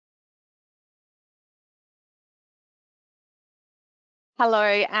Hello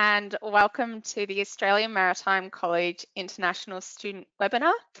and welcome to the Australian Maritime College International Student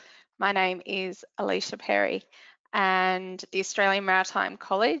Webinar. My name is Alicia Perry and the Australian Maritime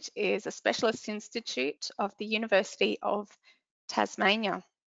College is a specialist institute of the University of Tasmania.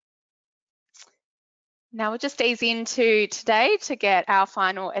 Now we'll just ease into today to get our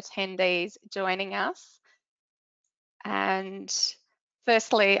final attendees joining us. And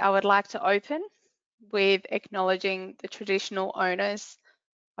firstly, I would like to open with acknowledging the traditional owners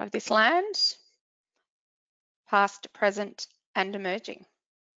of this land, past, present, and emerging.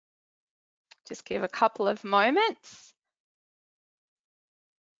 Just give a couple of moments.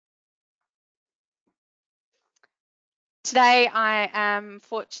 Today, I am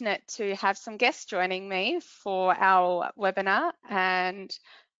fortunate to have some guests joining me for our webinar, and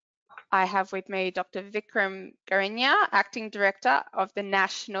I have with me Dr. Vikram Garinya, Acting Director of the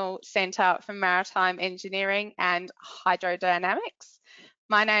National Centre for Maritime Engineering and Hydrodynamics.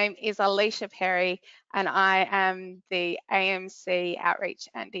 My name is Alicia Perry and I am the AMC Outreach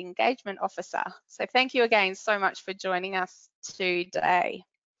and Engagement Officer. So thank you again so much for joining us today.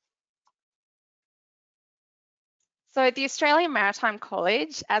 So the Australian Maritime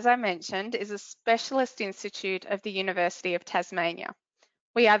College, as I mentioned, is a specialist institute of the University of Tasmania.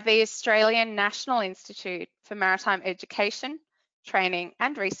 We are the Australian National Institute for Maritime Education, Training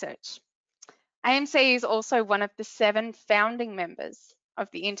and Research. AMC is also one of the 7 founding members of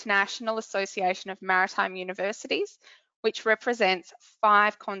the International Association of Maritime Universities, which represents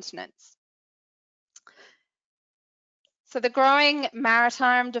 5 continents. So the growing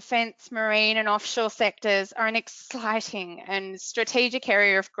maritime, defence, marine and offshore sectors are an exciting and strategic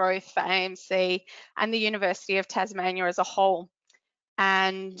area of growth for AMC and the University of Tasmania as a whole.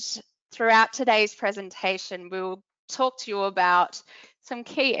 And throughout today's presentation, we will talk to you about some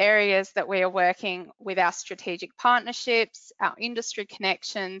key areas that we are working with our strategic partnerships, our industry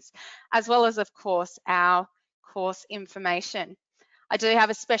connections, as well as, of course, our course information. I do have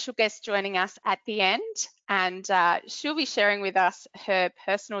a special guest joining us at the end, and she'll be sharing with us her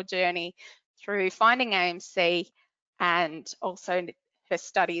personal journey through finding AMC and also her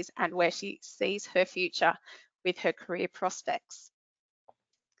studies and where she sees her future with her career prospects.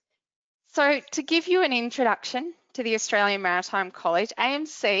 So to give you an introduction to the Australian Maritime College,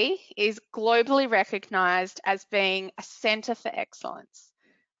 AMC is globally recognised as being a centre for excellence.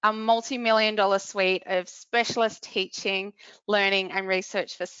 A multi-million-dollar suite of specialist teaching, learning and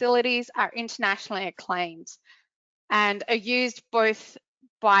research facilities are internationally acclaimed and are used both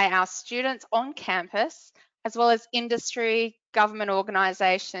by our students on campus as well as industry, government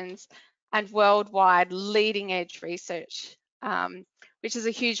organisations and worldwide leading edge research, which is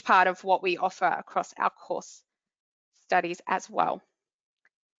a huge part of what we offer across our course studies as well.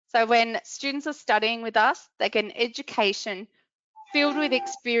 So when students are studying with us, they get an education filled with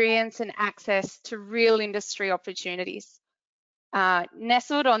experience and access to real industry opportunities.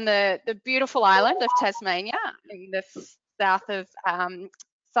 Nestled on the beautiful island of Tasmania in the south of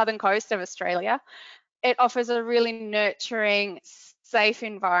southern coast of Australia, it offers a really nurturing, safe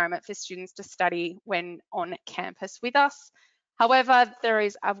environment for students to study when on campus with us. However, there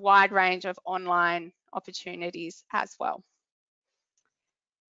is a wide range of online opportunities as well.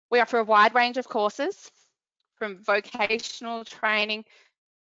 We offer a wide range of courses from vocational training,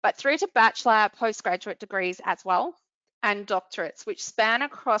 but through to bachelor, postgraduate degrees as well, and doctorates, which span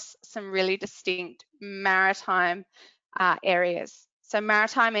across some really distinct maritime areas. So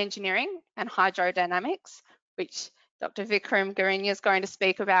maritime engineering and hydrodynamics, which Dr. Vikram Garinya is going to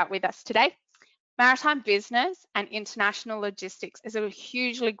speak about with us today. Maritime business and international logistics is a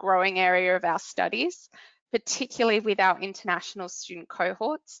hugely growing area of our studies, particularly with our international student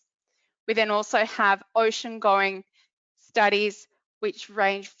cohorts. We then also have ocean-going studies, which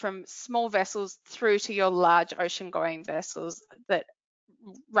range from small vessels through to your large ocean-going vessels that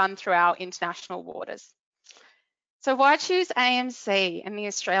run through our international waters. So why choose AMC and the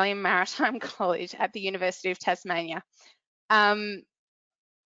Australian Maritime College at the University of Tasmania?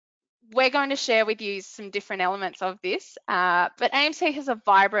 We're going to share with you some different elements of this, but AMC has a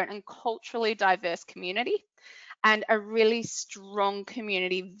vibrant and culturally diverse community and a really strong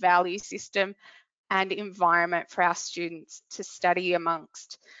community value system and environment for our students to study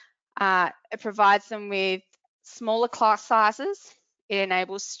amongst. It provides them with smaller class sizes. It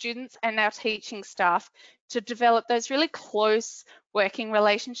enables students and our teaching staff to develop those really close working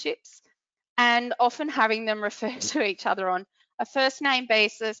relationships and often having them refer to each other on a first name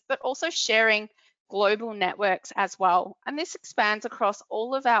basis, but also sharing global networks as well. And this expands across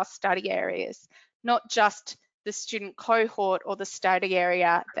all of our study areas, not just the student cohort or the study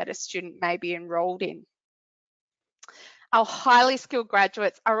area that a student may be enrolled in. Our highly skilled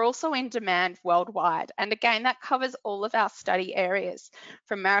graduates are also in demand worldwide. And again, that covers all of our study areas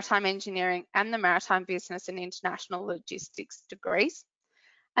from maritime engineering and the maritime business and international logistics degrees.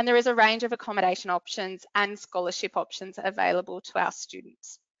 And there is a range of accommodation options and scholarship options available to our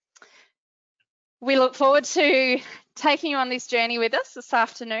students. We look forward to taking you on this journey with us this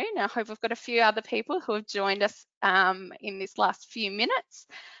afternoon. I hope we've got a few other people who have joined us in this last few minutes.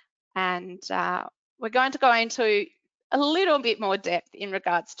 And we're going to go into a little bit more depth in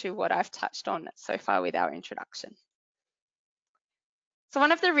regards to what I've touched on so far with our introduction. So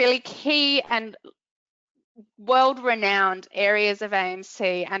one of the really key and world-renowned areas of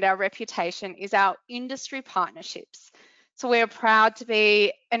AMC and our reputation is our industry partnerships. So we're proud to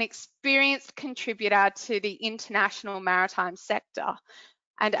be an experienced contributor to the international maritime sector.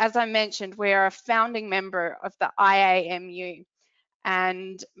 And as I mentioned, we're a founding member of the IAMU,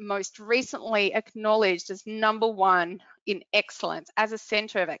 and most recently acknowledged as #1 in excellence, as a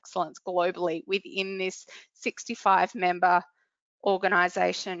centre of excellence globally within this 65-member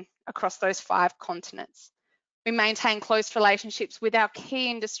organisation across those 5 continents. We maintain close relationships with our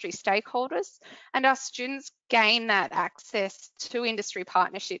key industry stakeholders, and our students gain that access to industry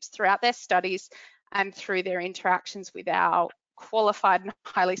partnerships throughout their studies and through their interactions with our qualified and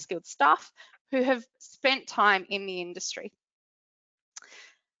highly skilled staff who have spent time in the industry.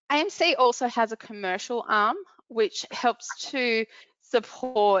 AMC also has a commercial arm which helps to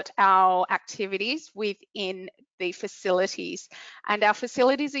support our activities within the facilities. And our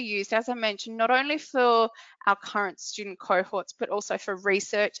facilities are used, as I mentioned, not only for our current student cohorts, but also for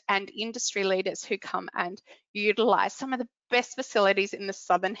research and industry leaders who come and utilise some of the best facilities in the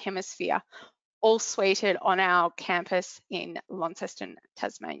Southern Hemisphere, all suited on our campus in Launceston,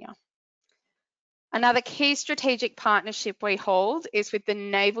 Tasmania. Another key strategic partnership we hold is with the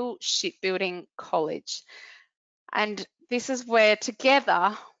Naval Shipbuilding College. And this is where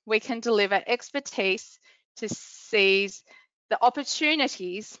together we can deliver expertise to seize the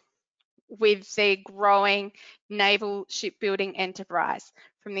opportunities with the growing naval shipbuilding enterprise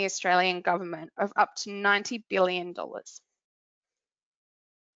from the Australian government of up to $90 billion.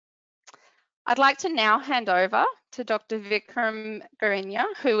 I'd like to now hand over to Dr. Vikram Garinya,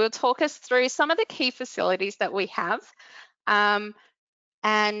 who will talk us through some of the key facilities that we have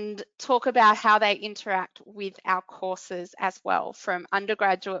and talk about how they interact with our courses as well from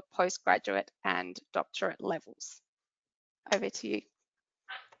undergraduate, postgraduate and doctorate levels. Over to you.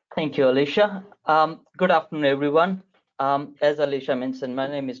 Thank you, Alicia. Good afternoon, everyone. As Alicia mentioned, my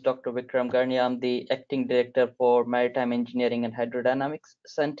name is Dr. Vikram Garinya. I'm the Acting Director for Maritime Engineering and Hydrodynamics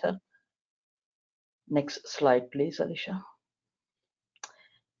Center. Next slide, please, Alicia.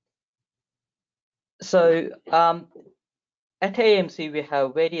 So at AMC, we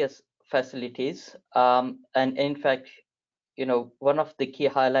have various facilities. And in fact, you know, one of the key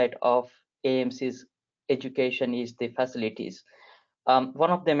highlight of AMC's education is the facilities.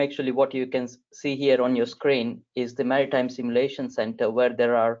 One of them, actually, what you can see here on your screen is the Maritime Simulation Center, where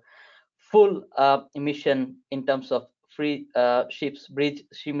there are full emission in terms of free ship's bridge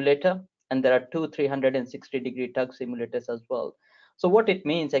simulator, and there are 2 360-degree tug simulators as well. So what it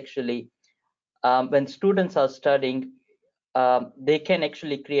means, actually, when students are studying, they can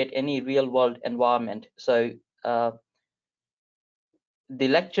actually create any real-world environment. So the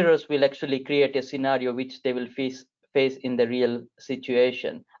lecturers will actually create a scenario which they will face in the real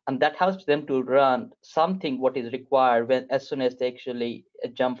situation, and that helps them to run something what is required when as soon as they actually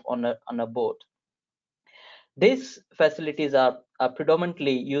jump on a boat. These facilities are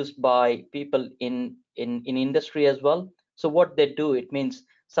predominantly used by people in industry as well. So what they do, it means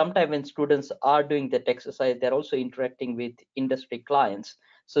sometimes when students are doing that exercise, they're also interacting with industry clients,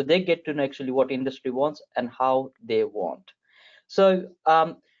 so they get to know actually what industry wants and how they want. So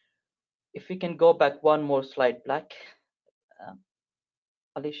if we can go back one more slide back,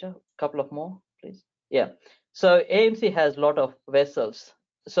 Alicia, a couple of more, please. Yeah. So AMC has a lot of vessels.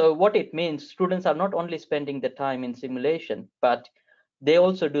 So what it means, students are not only spending the time in simulation, but they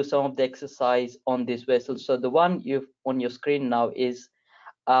also do some of the exercise on these vessels. So the one you've on your screen now is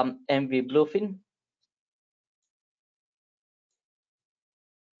MV Bluefin.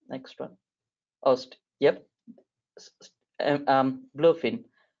 Next one. Oh, yep. Bluefin.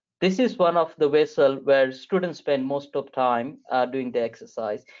 This is one of the vessels where students spend most of time doing the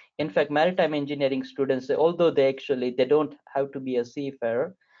exercise. In fact, maritime engineering students, although they don't have to be a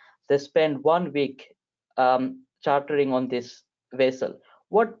seafarer, they spend 1 week chartering on this vessel.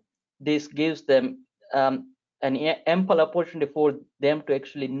 What this gives them an ample opportunity for them to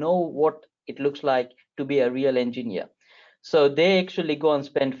actually know what it looks like to be a real engineer. So they actually go and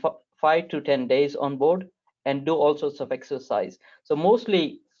spend 5 to 10 days on board, and do all sorts of exercise. So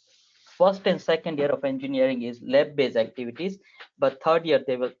mostly first and second year of engineering is lab-based activities, but third year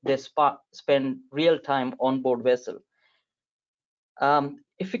they spend real time on board vessel.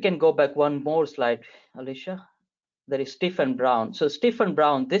 If we can go back one more slide, Alicia, there is Stephen Brown. So Stephen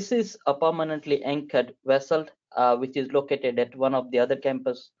Brown, this is a permanently anchored vessel, which is located at one of the other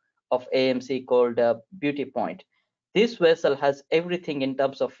campus of AMC called Beauty Point. This vessel has everything in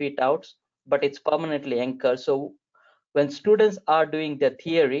terms of fit outs, but it's permanently anchored. So when students are doing the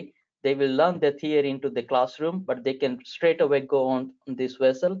theory, they will learn the theory into the classroom, but they can straight away go on this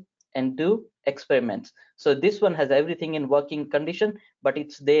vessel and do experiments. So this one has everything in working condition, but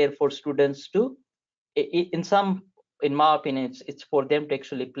it's there for students to, in my opinion, it's for them to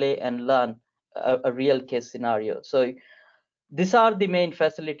actually play and learn a real case scenario. So these are the main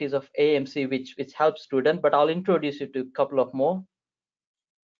facilities of AMC, which helps students, but I'll introduce you to a couple of more.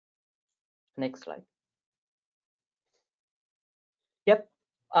 Next slide. Yep,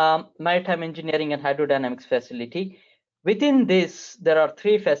 Maritime Engineering and Hydrodynamics facility. Within this, there are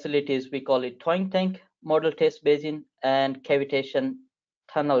three facilities. We call it towing tank, model test basin, and cavitation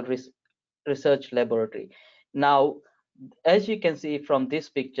tunnel research laboratory. Now, as you can see from this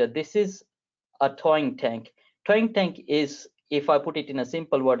picture, this is a towing tank. Towing tank is, if I put it in a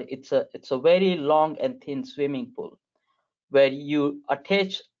simple word, it's a very long and thin swimming pool where you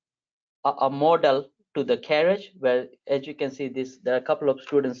attach a model to the carriage, where, as you can see, there are a couple of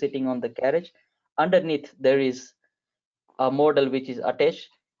students sitting on the carriage. Underneath there is a model which is attached.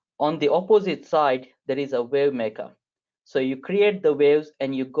 On the opposite side there is a wave maker, so you create the waves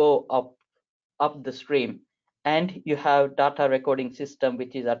and you go up the stream, and you have data recording system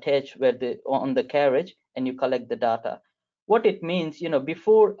which is attached on the carriage, and you collect the data. What it means,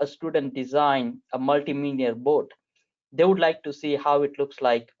 before a student design a multi-linear boat, they would like to see how it looks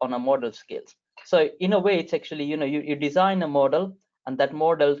like on a model scale. So in a way, it's actually, you design a model, and that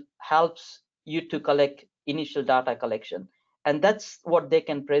model helps you to collect initial data collection. And that's what they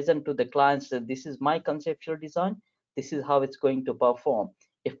can present to the clients, that this is my conceptual design, this is how it's going to perform.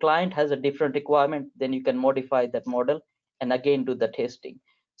 If client has a different requirement, then you can modify that model and again do the testing.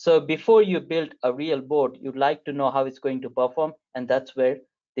 So before you build a real boat, you'd like to know how it's going to perform, and that's where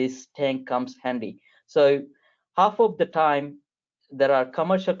this tank comes handy. So half of the time there are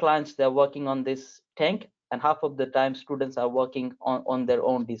commercial clients that are working on this tank, and half of the time students are working on their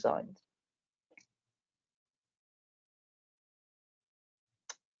own designs.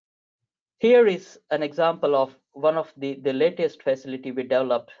 Here is an example of one of the latest facility we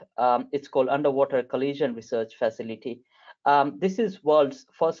developed. It's called Underwater Collision Research Facility. This is world's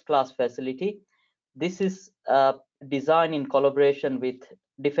first class facility. This is designed in collaboration with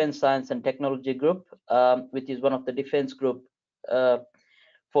Defense Science and Technology Group, which is one of the defense group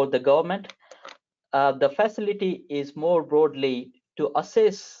for the government. The facility is more broadly to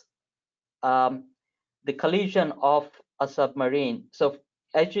assess the collision of a submarine. So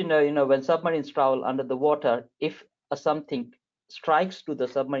as you know, when submarines travel under the water, if something strikes to the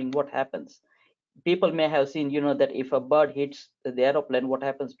submarine, what happens? People may have seen, that if a bird hits the aeroplane, what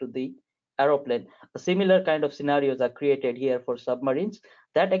happens to the aeroplane? A similar kind of scenarios are created here for submarines.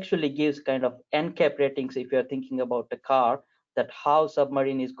 That actually gives kind of NCAP ratings if you're thinking about a car, that how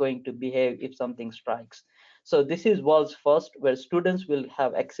submarine is going to behave if something strikes. So this is world's first, where students will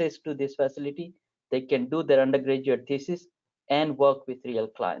have access to this facility. They can do their undergraduate thesis and work with real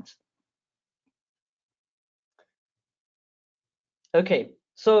clients. Okay,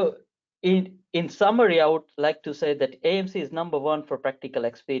 so in summary, I would like to say that AMC is #1 for practical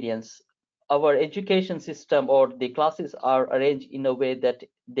experience. Our education system, or the classes, are arranged in a way that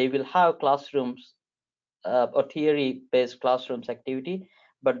they will have classrooms or theory-based classrooms activity,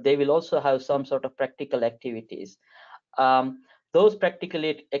 but they will also have some sort of practical activities. Those practical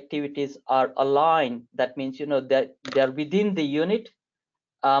activities are aligned. That means, that they are within the unit.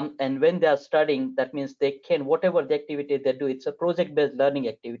 And when they are studying, that means they can, whatever the activity they do, it's a project-based learning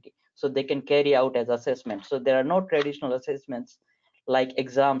activity, so they can carry out as assessment. So there are no traditional assessments like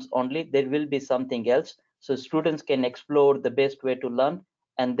exams only. There will be something else, so students can explore the best way to learn,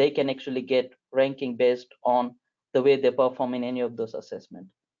 and they can actually get ranking based on the way they perform in any of those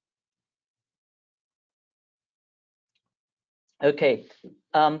assessments. Okay,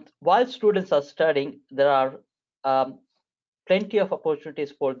 while students are studying, there are plenty of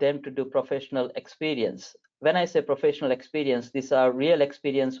opportunities for them to do professional experience. When I say professional experience, these are real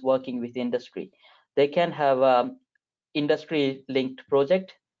experience working with industry. They can have industry linked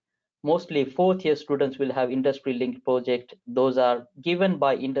project. Mostly fourth year students will have industry linked project. Those are given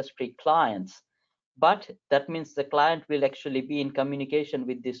by industry clients, but that means the client will actually be in communication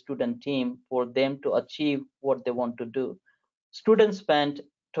with the student team for them to achieve what they want to do. Students spent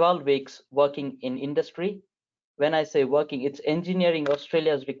 12 weeks working in industry. When I say working, it's engineering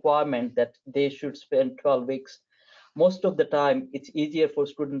Australia's requirement that they should spend 12 weeks. Most of the time, it's easier for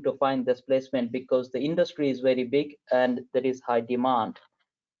students to find this placement because the industry is very big and there is high demand.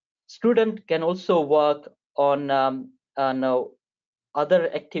 Student can also work on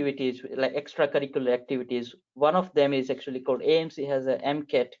other activities like extracurricular activities. One of them is actually called AMC has a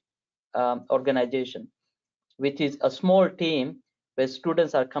MCAT organization, which is a small team where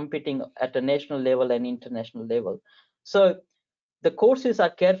students are competing at a national level and international level. So the courses are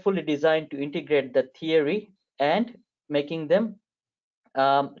carefully designed to integrate the theory and making them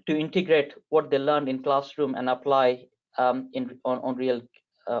to integrate what they learned in classroom and apply on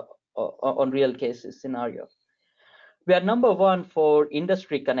real cases scenario. We are number one for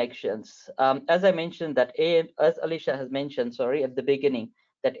industry connections. As I mentioned that as Alicia has mentioned, sorry, at the beginning,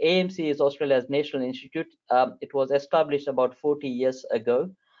 that AMC is Australia's national institute. It was established about 40 years ago.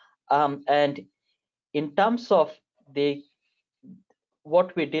 And in terms of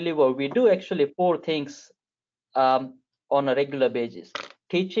what we deliver, we do actually 4 things on a regular basis: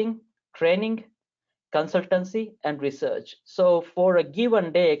 teaching, training, consultancy, and research. So for a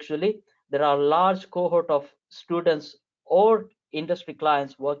given day, actually, there are large cohort of students or industry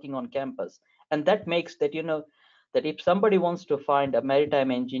clients working on campus. And that makes that, that if somebody wants to find a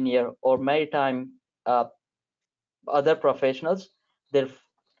maritime engineer or maritime other professionals, their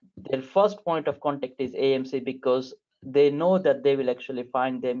first point of contact is AMC because they know that they will actually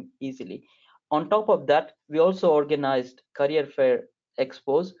find them easily. On top of that, we also organized career fair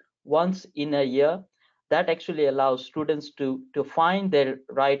expos once in a year that actually allows students to find their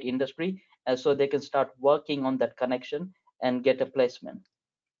right industry, and so they can start working on that connection and get a placement.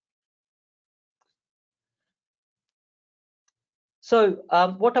 So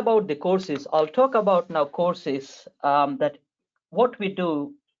what about the courses? I'll talk about now courses that what we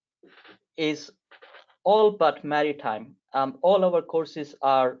do is all but maritime. All our courses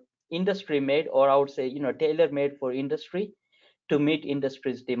are industry made, or I would say, tailor made for industry to meet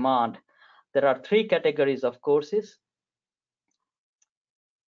industry's demand. There are 3 categories of courses.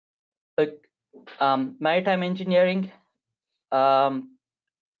 Maritime engineering. Hold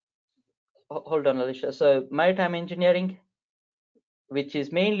on, Alicia. So maritime engineering, which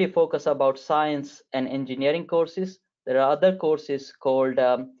is mainly focused about science and engineering courses. There are other courses called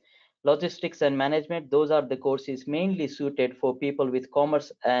logistics and management. Those are the courses mainly suited for people with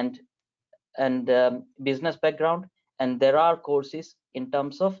commerce and business background. And there are courses in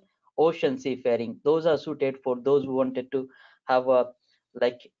terms of ocean seafaring. Those are suited for those who wanted to have a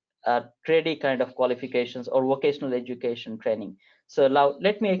trade kind of qualifications or vocational education training. So now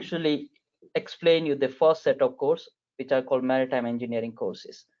let me actually explain you the first set of course, which are called maritime engineering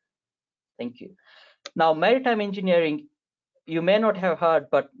courses. Thank you. Now, maritime engineering, you may not have heard,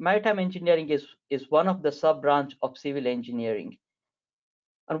 but maritime engineering is one of the sub-branch of civil engineering.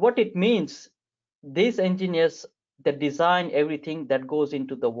 And what it means, these engineers, they design everything that goes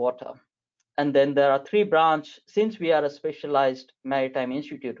into the water. And then there are 3 branch. Since we are a specialized maritime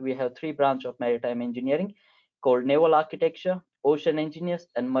institute, we have 3 branch of maritime engineering called naval architecture, ocean engineers,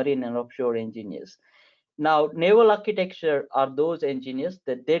 and marine and offshore engineers. Now, naval architecture are those engineers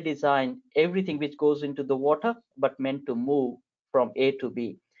that they design everything which goes into the water, but meant to move from A to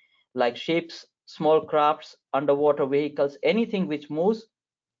B, like ships, small crafts, underwater vehicles, anything which moves,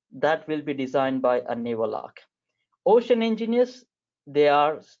 that will be designed by a naval arch. Ocean engineers, they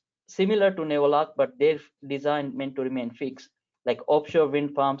are similar to naval arch, but their design meant to remain fixed, like offshore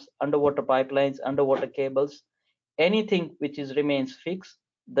wind farms, underwater pipelines, underwater cables, anything which remains fixed,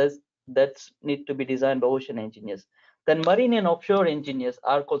 that's need to be designed by ocean engineers. Then marine and offshore engineers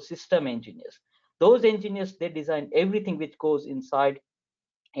are called system engineers. Those engineers, they design everything which goes inside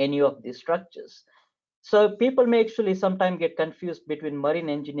any of these structures. So people may actually sometimes get confused between marine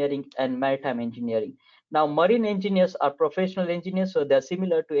engineering and maritime engineering. Now, marine engineers are professional engineers, so they're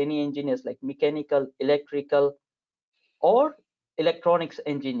similar to any engineers like mechanical, electrical, or electronics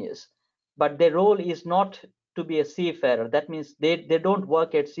engineers. But their role is not to be a seafarer. That means they don't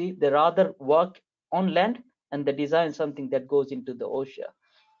work at sea. They rather work on land and they design something that goes into the ocean.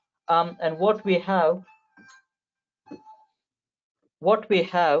 And what we have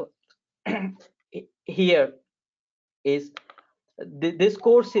here is this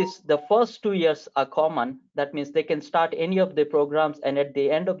course is the first 2 years are common. That means they can start any of the programs, and at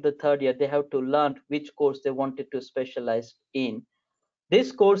the end of the 3rd year, they have to learn which course they wanted to specialize in.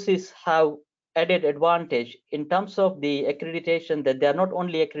 These courses have added advantage in terms of the accreditation, that they are not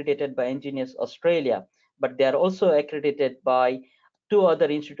only accredited by Engineers Australia, but they are also accredited by two other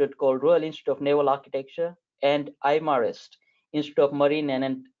institutes called Royal Institute of Naval Architecture and IMAREST, Institute of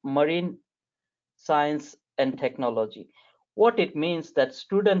Marine Science and Technology. What it means that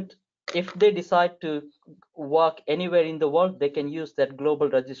student, if they decide to work anywhere in the world, they can use that global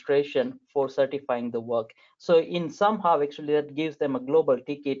registration for certifying the work. So in somehow actually that gives them a global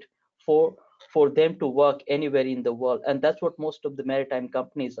ticket for for them to work anywhere in the world. And that's what most of the maritime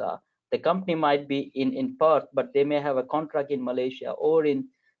companies are. The company might be in Perth, but they may have a contract in Malaysia or in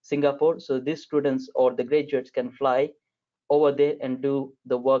Singapore. So these students or the graduates can fly over there and do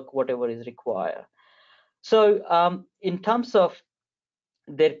the work, whatever is required. So in terms of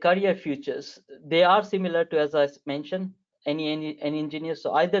their career futures, they are similar to, as I mentioned, any engineer.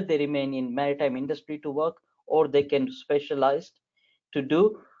 So either they remain in maritime industry to work, or they can specialize to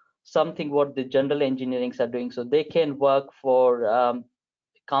do something what the general engineerings are doing. So they can work for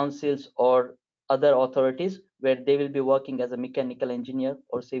councils or other authorities where they will be working as a mechanical engineer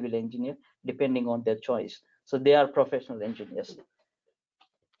or civil engineer, depending on their choice. So they are professional engineers.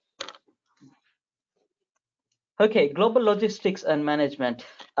 Okay, global logistics and management.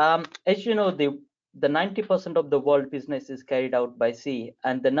 As you know, the 90% of the world business is carried out by sea,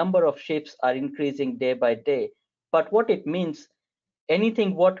 and the number of ships are increasing day by day. But what it means,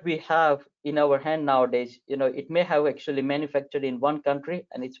 anything what we have in our hand nowadays, it may have actually manufactured in one country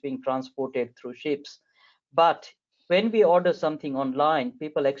and it's being transported through ships. But when we order something online,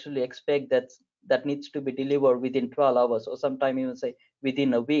 people actually expect that needs to be delivered within 12 hours, or sometime even say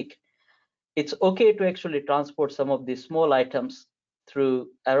within a week. It's okay to actually transport some of these small items through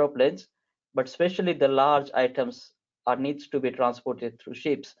aeroplanes, but especially the large items are needs to be transported through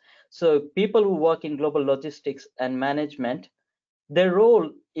ships. So people who work in global logistics and management, their role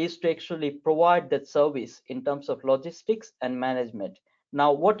is to actually provide that service in terms of logistics and management.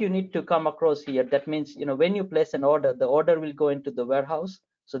 Now, what you need to come across here, that means, when you place an order, the order will go into the warehouse.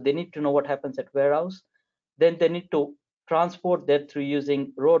 So they need to know what happens at warehouse. Then they need to transport that through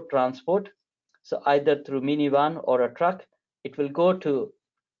using road transport. So either through minivan or a truck, it will go to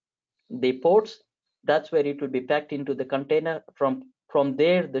the ports. That's where it will be packed into the container. From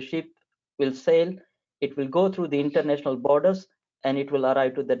there, the ship will sail. It will go through the international borders, and it will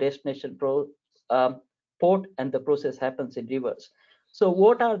arrive to the destination port, and the process happens in reverse. So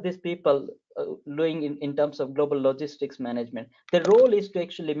what are these people doing in terms of global logistics management? The role is to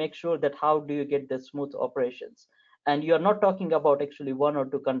actually make sure that how do you get the smooth operations. And you're not talking about actually one or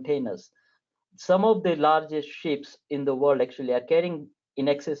two containers. Some of the largest ships in the world actually are carrying in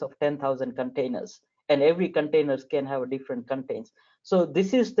excess of 10,000 containers, and every containers can have a different contents. So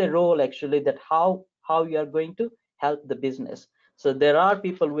this is the role actually, that how you are going to help the business. So there are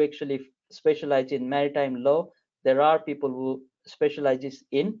people who actually specialize in maritime law. There are people who specializes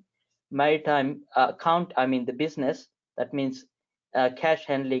in maritime the business. That means cash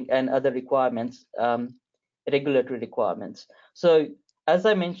handling and other requirements, regulatory requirements. So as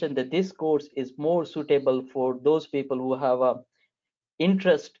I mentioned, that this course is more suitable for those people who have a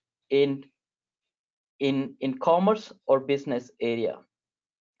interest in commerce or business area.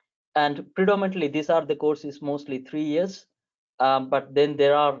 And predominantly these are the courses, mostly 3 years, but then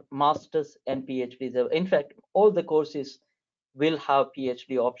there are masters and PhDs. In fact, all the courses will have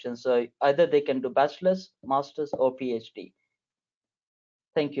PhD options. So either they can do bachelor's, masters, or PhD.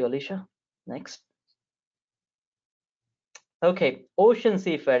 Thank you, Alicia. Next. Okay, ocean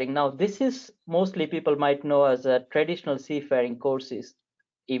seafaring. Now, this is mostly people might know as a traditional seafaring courses.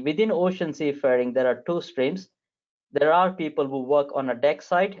 Within ocean seafaring, there are two streams. There are people who work on a deck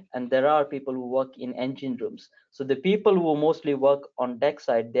side, and there are people who work in engine rooms. So the people who mostly work on deck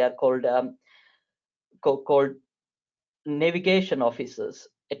side, they are called navigation officers.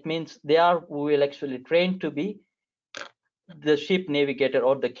 It means they are who will actually train to be the ship navigator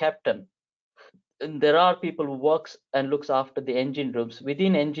or the captain. And there are people who works and looks after the engine rooms.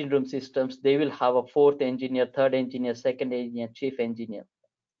 Within engine room systems, they will have a fourth engineer, third engineer, second engineer, chief engineer.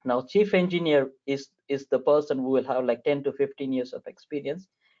 Now, chief engineer is the person who will have like 10 to 15 years of experience,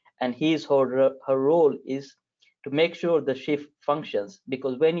 and her role is to make sure the ship functions,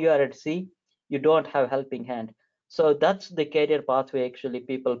 because when you are at sea, you don't have helping hand. So that's the career pathway actually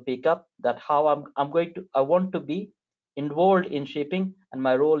people pick up, that how I want to be involved in shipping, and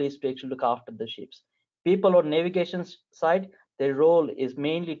my role is to actually look after the ships. People on navigation side, their role is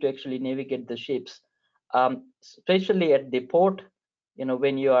mainly to actually navigate the ships, especially at the port,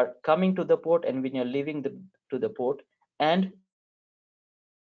 when you are coming to the port and when you're leaving to the port, and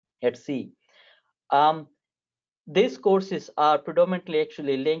at sea. These courses are predominantly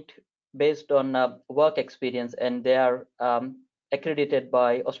actually linked based on work experience, and they are accredited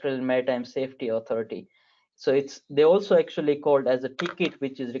by Australian Maritime Safety Authority. So they also actually called as a ticket,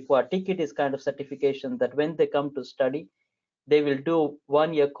 which is required. Ticket is kind of certification that when they come to study, they will do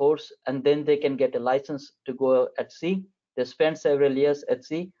 1-year course, and then they can get a license to go at sea. They spend several years at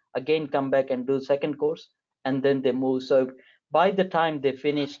sea, again come back and do second course, and then they move. So by the time they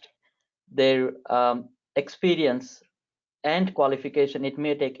finished their experience and qualification, it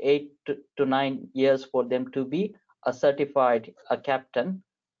may take 8 to 9 years for them to be a certified captain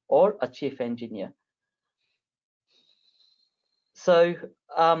or a chief engineer. So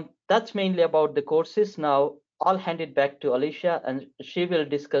that's mainly about the courses. Now I'll hand it back to Alicia, and she will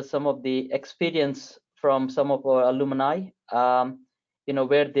discuss some of the experience from some of our alumni,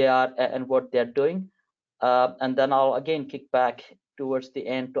 where they are and what they're doing. And then I'll again kick back towards the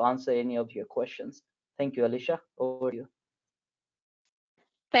end to answer any of your questions. Thank you, Alicia. Over to you.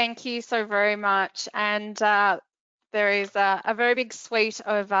 Thank you so very much. And there is a very big suite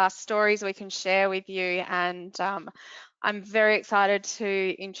of stories we can share with you. And I'm very excited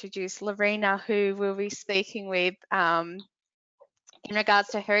to introduce Lorena, who we'll be speaking with in regards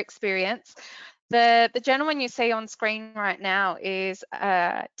to her experience. The gentleman you see on screen right now is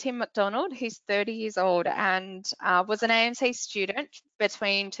Tim McDonald. He's 30 years old and was an AMC student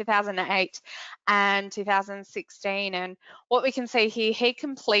between 2008 and 2016. And what we can see here, he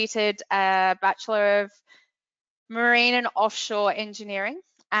completed a Bachelor of Marine and Offshore Engineering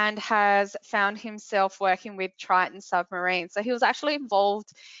and has found himself working with Triton submarines. So he was actually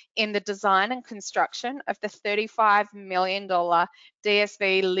involved in the design and construction of the $35 million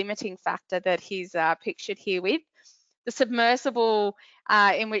DSV limiting factor that he's pictured here with. The submersible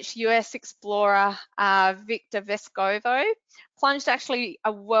in which US explorer Victor Vescovo plunged actually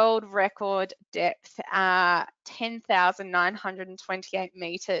a world record depth, 10,928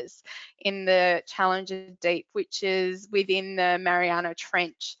 meters in the Challenger Deep, which is within the Mariana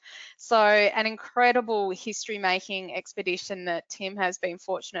Trench. So an incredible history-making expedition that Tim has been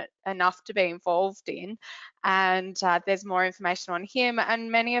fortunate enough to be involved in. And there's more information on him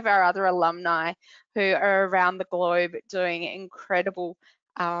and many of our other alumni who are around the globe doing incredible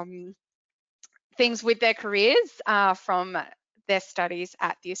things with their careers from their studies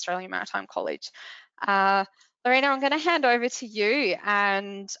at the Australian Maritime College. Lorena, I'm going to hand over to you,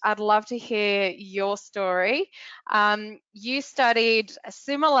 and I'd love to hear your story. You studied a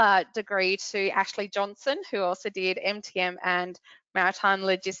similar degree to Ashley Johnson, who also did MTM and Maritime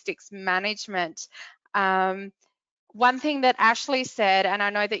Logistics Management. One thing that Ashley said, and I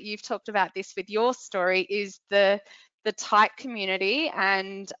know that you've talked about this with your story, is the tight community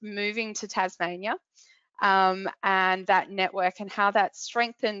and moving to Tasmania and that network and how that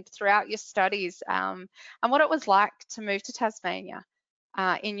strengthened throughout your studies and what it was like to move to Tasmania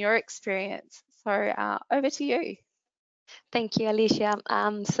in your experience. So over to you. Thank you, Alicia.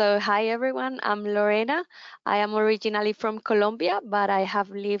 So hi, everyone. I'm Lorena. I am originally from Colombia, but I have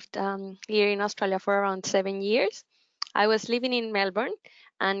lived here in Australia for around 7 years. I was living in Melbourne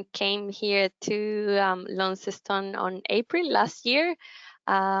and came here to Launceston on April last year.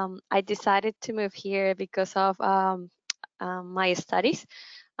 I decided to move here because of my studies,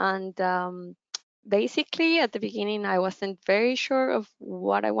 and basically at the beginning I wasn't very sure of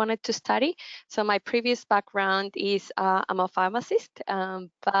what I wanted to study. So my previous background is I'm a pharmacist,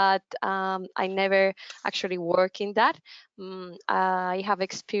 but I never actually work in that. I have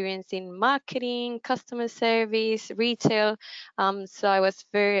experience in marketing, customer service, retail. So I was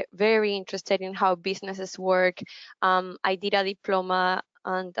very interested in how businesses work. I did a diploma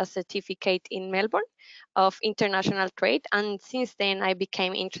and a certificate in Melbourne of international trade, and since then I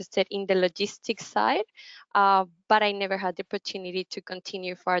became interested in the logistics side, but I never had the opportunity to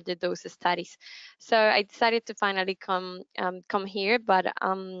continue further those studies. So I decided to finally come here, but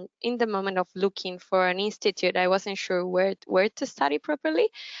in the moment of looking for an institute, I wasn't sure where to study properly.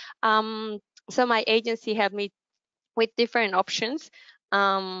 So my agency helped me with different options.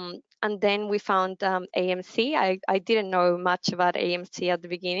 And then we found AMC. I didn't know much about AMC at the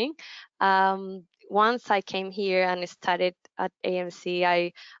beginning. Once I came here and studied at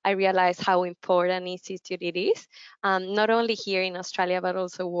AMC, I realized how important institute it is, not only here in Australia, but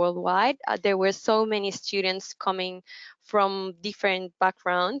also worldwide. There were so many students coming from different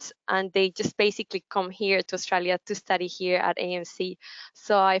backgrounds, and they just basically come here to Australia to study here at AMC.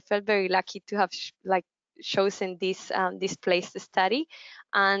 So I felt very lucky to have chosen this place to study.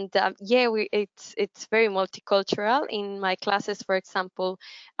 And yeah, it's very multicultural. In my classes, for example,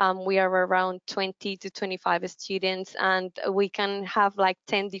 we are around 20 to 25 students, and we can have like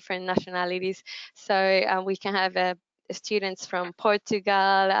 10 different nationalities. So we can have students from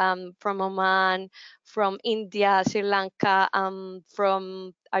Portugal, from Oman, from India, Sri Lanka,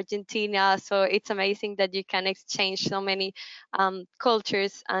 from Argentina. So it's amazing that you can exchange so many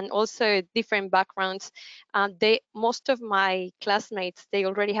cultures and also different backgrounds. Most of my classmates, they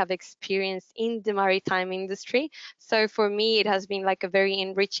already have experience in the maritime industry. So for me, it has been like a very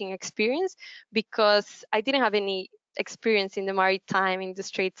enriching experience because I didn't have any experience in the maritime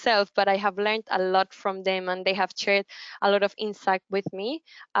industry itself, but I have learned a lot from them, and they have shared a lot of insight with me,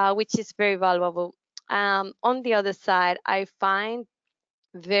 which is very valuable. On the other side, I find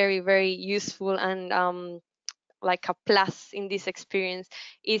very, very useful and like a plus in this experience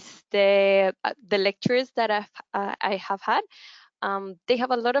is the lecturers that I have had. They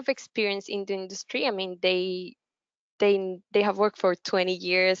have a lot of experience in the industry. I mean, they have worked for 20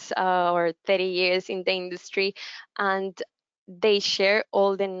 years or 30 years in the industry, and they share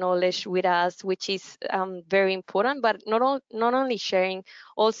all the knowledge with us, which is very important. But not only sharing,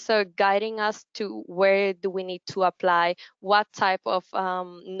 also guiding us to where do we need to apply, what type of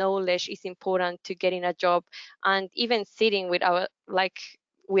knowledge is important to getting a job, and even sitting with our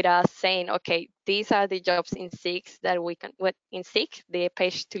with us saying, okay, these are the jobs in SIG that we can, what in SIG, the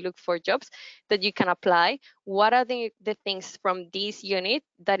page to look for jobs that you can apply. What are the things from this unit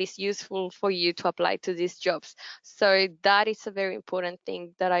that is useful for you to apply to these jobs? So that is a very important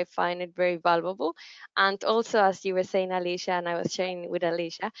thing that I find it very valuable. And also, as you were saying, Alicia, and I was sharing with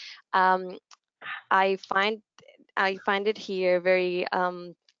Alicia, um, I find it here very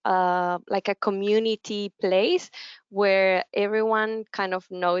like a community place where everyone kind of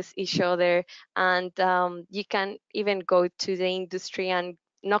knows each other, and you can even go to the industry and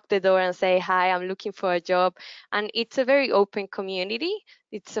knock the door and say, hi, I'm looking for a job. And it's a very open community.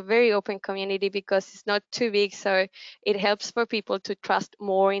 It's a very open community because it's not too big, so it helps for people to trust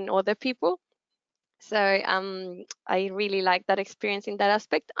more in other people. So I really like that experience in that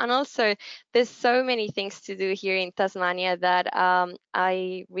aspect. And also, there's so many things to do here in Tasmania that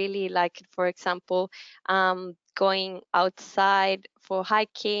I really like. For example, going outside for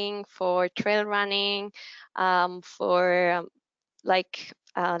hiking, for trail running, for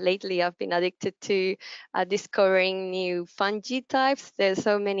lately I've been addicted to discovering new fungi types. There's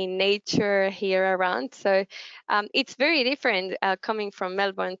so many nature here around. So it's very different coming from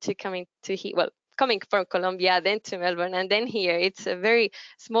Melbourne to coming to here. Well, coming from Colombia, then to Melbourne, and then here. It's a very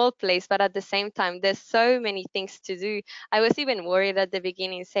small place, but at the same time, there's so many things to do. I was even worried at the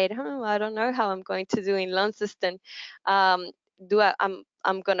beginning, said, I don't know how I'm going to do in Launceston. I'm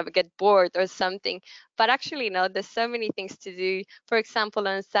gonna get bored or something. But actually, no, there's so many things to do. For example,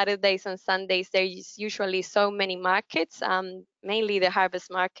 on Saturdays and Sundays, there's usually so many markets, mainly the harvest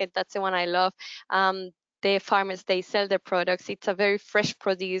market. That's the one I love. The farmers, they sell their products. It's a very fresh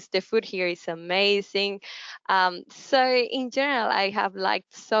produce. The food here is amazing. So in general, I have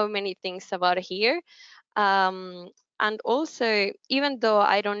liked so many things about here. And also, even though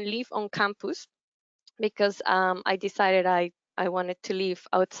I don't live on campus, because I decided I wanted to live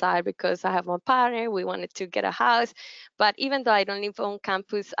outside because I have my partner. We wanted to get a house. But even though I don't live on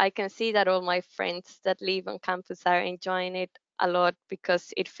campus, I can see that all my friends that live on campus are enjoying it a lot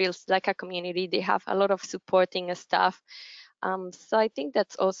because it feels like a community. They have a lot of supporting staff. So I think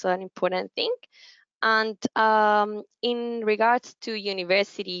that's also an important thing. And in regards to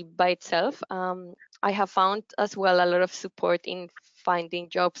university by itself, I have found as well a lot of support in finding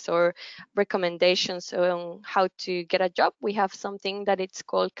jobs or recommendations on how to get a job. We have something that it's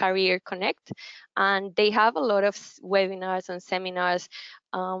called Career Connect, and they have a lot of webinars and seminars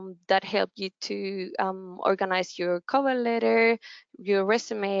that help you to organize your cover letter, your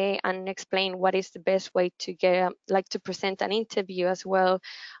resume, and explain what is the best way to get to present an interview as well.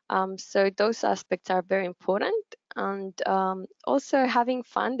 So those aspects are very important. And also having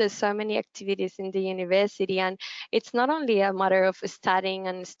fun. There's so many activities in the university, and it's not only a matter of studying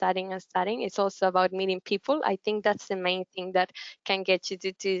and studying and studying. It's also about meeting people. I think that's the main thing that can get you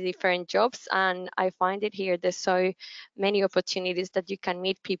to different jobs. And I find it here. There's so many opportunities that you can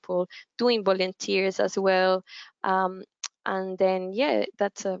meet people, doing volunteers as well. And then, yeah,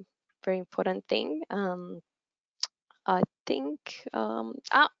 that's a very important thing. I think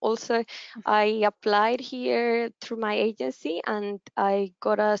also I applied here through my agency and I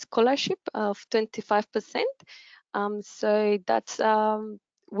got a scholarship of 25%. So that's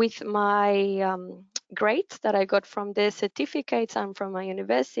with my grades that I got from the certificates and from my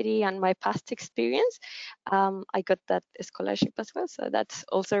university and my past experience. I got that scholarship as well. So that's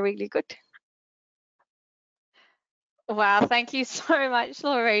also really good. Wow, thank you so much,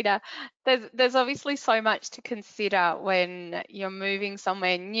 Lorena. There's obviously so much to consider when you're moving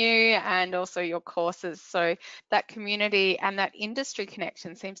somewhere new and also your courses. So that community and that industry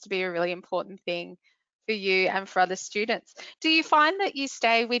connection seems to be a really important thing for you and for other students. Do you find that you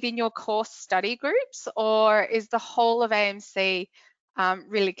stay within your course study groups, or is the whole of AMC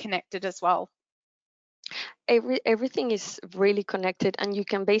really connected as well? Everything is really connected, and you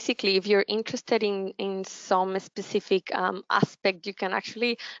can basically, if you're interested in some specific aspect, you can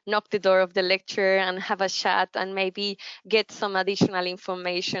actually knock the door of the lecturer and have a chat and maybe get some additional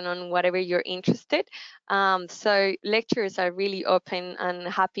information on whatever you're interested. So lecturers are really open and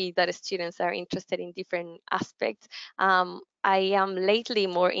happy that students are interested in different aspects. I am lately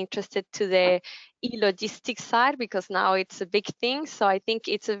more interested to the e-logistics side because now it's a big thing. So I think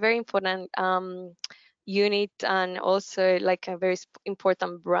it's a very important unit and also like a very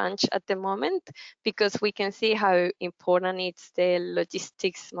important branch at the moment, because we can see how important it's the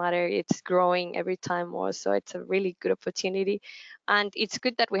logistics matter. It's growing every time more, so it's a really good opportunity, and it's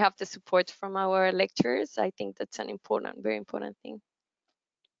good that we have the support from our lecturers. I think that's an important, very important thing.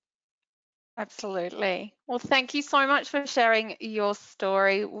 Absolutely. Well, thank you so much for sharing your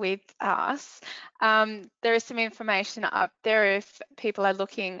story with us. There is some information up there if people are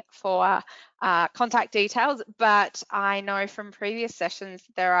looking for contact details, but I know from previous sessions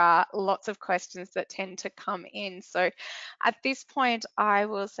there are lots of questions that tend to come in. So at this point, I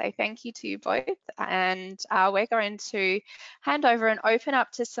will say thank you to you both, and we're going to hand over and open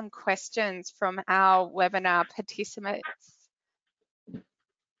up to some questions from our webinar participants.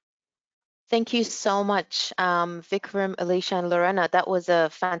 Thank you so much, Vikram, Alicia, and Lorena. That was a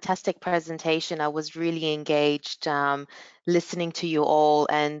fantastic presentation. I was really engaged listening to you all.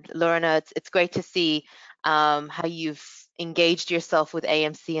 And Lorena, it's great to see how you've engaged yourself with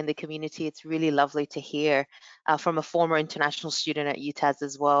AMC and the community. It's really lovely to hear from a former international student at UTAS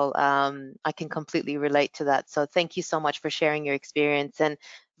as well. I can completely relate to that. So thank you so much for sharing your experience. And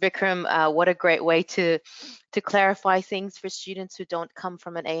Vikram, what a great way to clarify things for students who don't come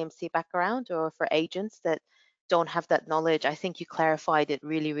from an AMC background, or for agents that don't have that knowledge. I think you clarified it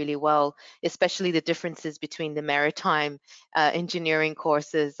really, really well, especially the differences between the maritime engineering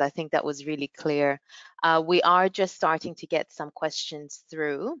courses. I think that was really clear. We are just starting to get some questions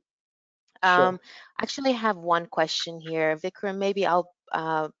through. Sure. Actually have one question here. Vikram, maybe I'll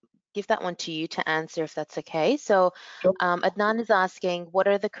give that one to you to answer if that's okay. So Sure. Adnan is asking, what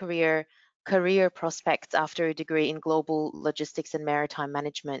are the career prospects after a degree in global logistics and maritime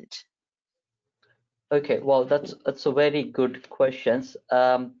management? Okay, well, that's a very good questions.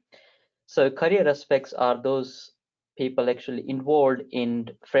 So career aspects are those people actually involved in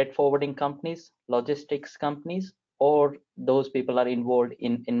freight forwarding companies, logistics companies, or those people are involved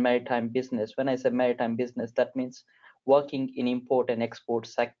in maritime business. When I say maritime business, that means working in import and export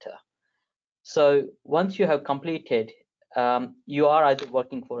sector. So once you have completed, you are either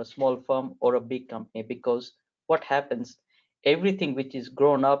working for a small firm or a big company, because what happens, everything which is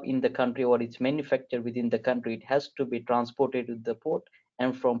grown up in the country or it's manufactured within the country, it has to be transported to the port,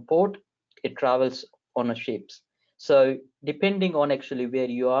 and from port it travels on a ships. So depending on actually where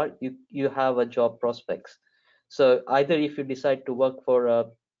you are, you have a job prospects. So either if you decide to work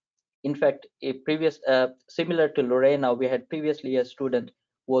for in fact, a previous similar to Lorena, we had previously a student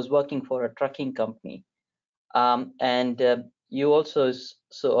who was working for a trucking company, and you also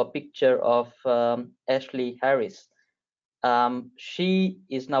saw a picture of Ashley Harris. She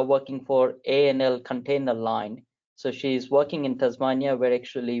is now working for A&L Container Line. So she is working in Tasmania, where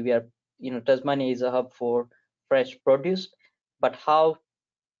actually we are, Tasmania is a hub for fresh produce, but how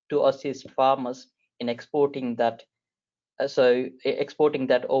to assist farmers in exporting that. Exporting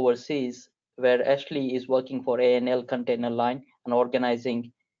that overseas, where Ashley is working for A&L Container Line and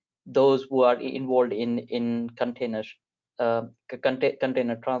organizing those who are involved in container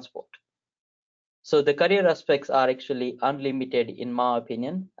transport. So the career aspects are actually unlimited in my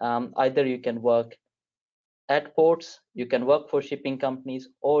opinion. Either you can work at ports, you can work for shipping companies,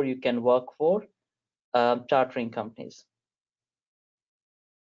 or you can work for chartering companies.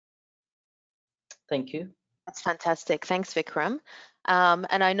 Thank you. That's fantastic. Thanks, Vikram.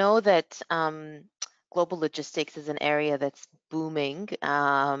 And I know that global logistics is an area that's booming.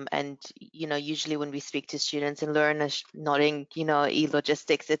 And, usually when we speak to students and learn nodding,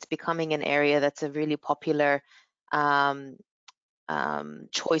 e-logistics, it's becoming an area that's a really popular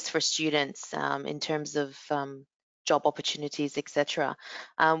choice for students in terms of job opportunities, etc.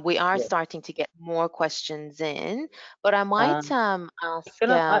 We are Yeah. starting to get more questions in, but I might ask.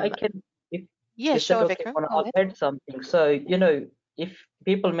 I can, if Yeah, is that sure, okay? Vikram. Go I'll ahead. add something. So if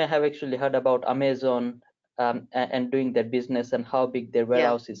people may have actually heard about Amazon and doing their business and how big their Yeah.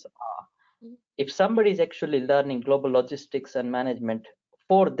 warehouses are. If somebody is actually learning global logistics and management,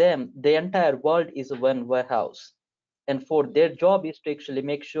 for them, the entire world is one warehouse. And for their job is to actually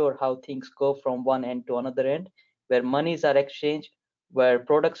make sure how things go from one end to another end, where monies are exchanged, where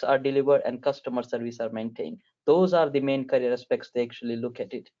products are delivered, and customer service are maintained. Those are the main career aspects they actually look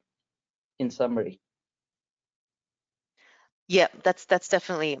at it in summary. Yeah, that's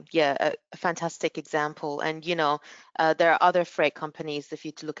definitely, yeah, a fantastic example. And there are other freight companies if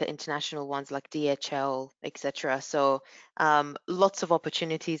you to look at international ones like DHL, etc. So lots of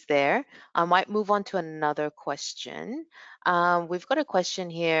opportunities there. I might move on to another question. We've got a question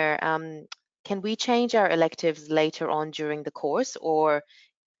here. Can we change our electives later on during the course, or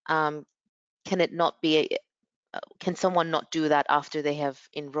can it not be? Can someone not do that after they have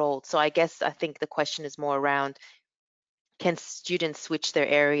enrolled? So I think the question is more around, can students switch their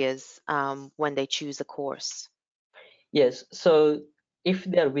areas when they choose a course? Yes, so if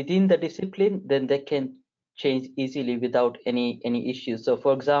they're within the discipline, then they can change easily without any issues. So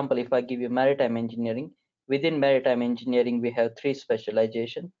for example, if I give you maritime engineering, within maritime engineering, we have 3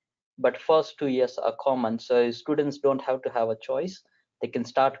 specialization, but first 2 years are common. So students don't have to have a choice. They can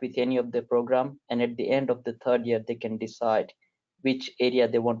start with any of the program, and at the end of the 3rd year, they can decide which area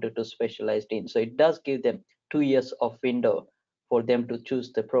they wanted to specialize in. So it does give them 2 years of window for them to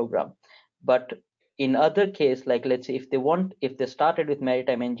choose the program. But in other case, like let's say if they started with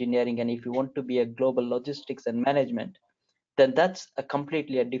maritime engineering, and if you want to be a global logistics and management, then that's a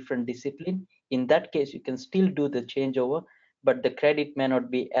completely a different discipline. In that case, you can still do the changeover, but the credit may not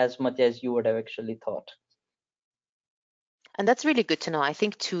be as much as you would have actually thought. And that's really good to know. I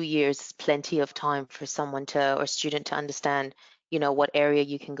think 2 years is plenty of time for someone or student to understand, what area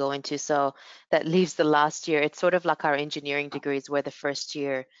you can go into. So that leaves the last year. It's sort of like our engineering degrees, where the first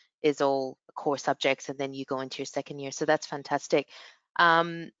year is all core subjects, and then you go into your second year. So that's fantastic.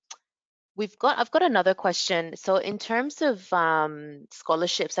 I've got another question. So in terms of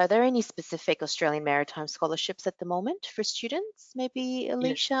scholarships, are there any specific Australian Maritime scholarships at the moment for students? Maybe Yes.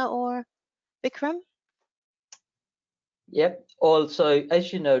 Alicia or Vikram? Yep. Also,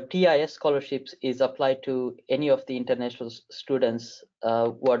 as you know, TIS scholarships is applied to any of the international students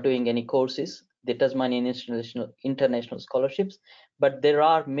who are doing any courses, the Tasmanian international scholarships. But there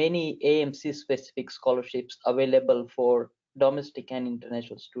are many AMC specific scholarships available for domestic and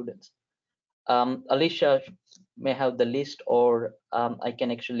international students. Alicia may have the list, or I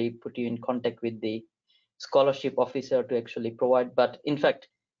can actually put you in contact with the scholarship officer to actually provide. But in fact,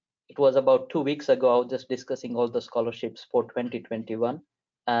 it was about 2 weeks ago, I was just discussing all the scholarships for 2021,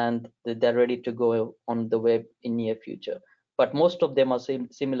 and they're ready to go on the web in near future. But most of them are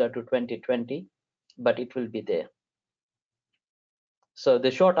similar to 2020, but it will be there. So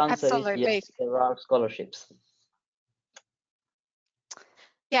the short answer is Absolutely. yes, there are scholarships.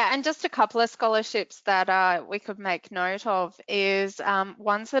 Yeah, and just a couple of scholarships that we could make note of is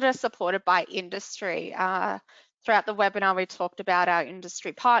ones that are supported by industry. Throughout the webinar, we talked about our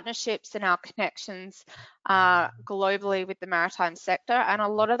industry partnerships and our connections globally with the maritime sector, and a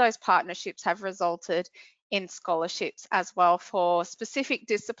lot of those partnerships have resulted in scholarships as well for specific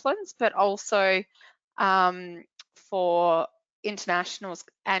disciplines, but also for internationals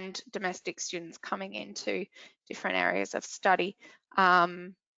and domestic students coming into different areas of study.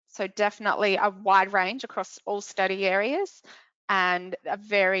 So definitely a wide range across all study areas and a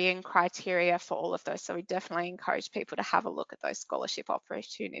varying criteria for all of those. So we definitely encourage people to have a look at those scholarship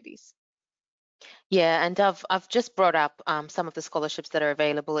opportunities. Yeah, and I've just brought up some of the scholarships that are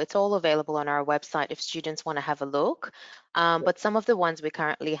available. It's all available on our website if students want to have a look. But some of the ones we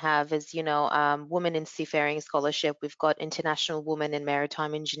currently have is, Women in Seafaring Scholarship. We've got International Women in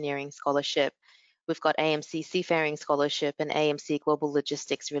Maritime Engineering Scholarship. We've got AMC Seafaring Scholarship and AMC Global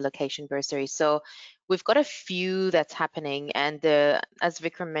Logistics Relocation Bursary. So we've got a few that's happening, and as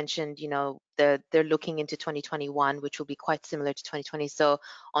Vikram mentioned, they're looking into 2021, which will be quite similar to 2020. So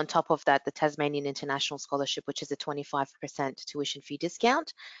on top of that, the Tasmanian International Scholarship, which is a 25% tuition fee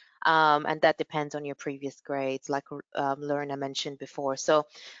discount. And that depends on your previous grades, like Lorena mentioned before. So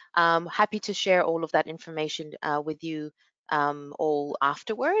happy to share all of that information with you all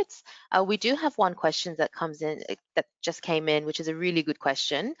afterwards. We do have one question that comes in, that just came in, which is a really good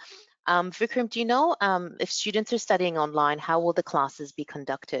question. Vikram, do you know if students are studying online, how will the classes be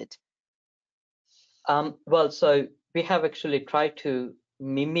conducted? Well, so we have actually tried to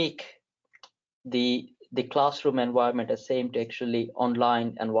mimic the classroom environment as same to actually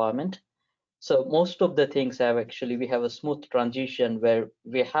online environment. So most of the things we have a smooth transition where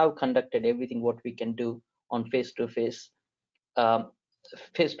we have conducted everything what we can do on face-to-face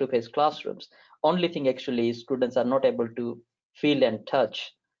classrooms. Only thing actually is students are not able to feel and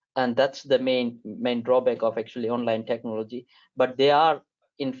touch, and that's the main drawback of actually online technology. But they are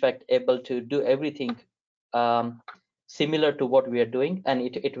in fact able to do everything similar to what we are doing, and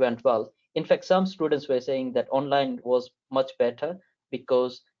it went well. In fact, some students were saying that online was much better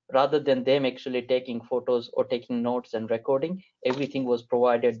because rather than them actually taking photos or taking notes and recording, everything was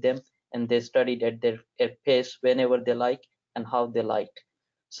provided them, and they studied at their pace whenever they like and how they liked.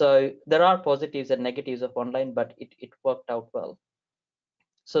 So there are positives and negatives of online, but it worked out well.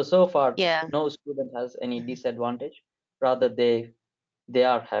 So far, Yeah. no student has any disadvantage. Rather, they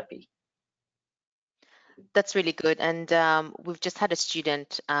are happy. That's really good. And we've just had a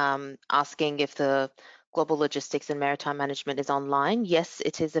student asking if the Global Logistics and Maritime Management is online. Yes,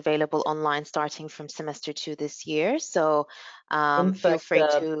 it is available online starting from semester 2 this year. So In feel fact, free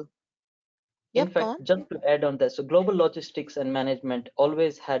to, in yep, go fact, on. just to add on that, so global logistics and management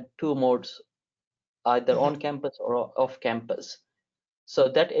always had two modes, either Mhm. on campus or off campus. So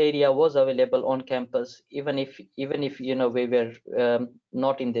that area was available on campus, even if we were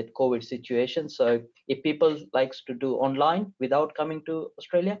not in that COVID situation. So if people likes to do online without coming to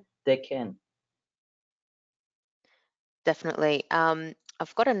Australia, they can. Definitely.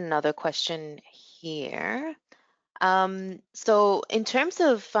 I've got another question here. So in terms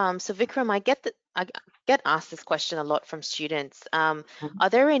of, so Vikram, I get asked this question a lot from students. Mhm. Are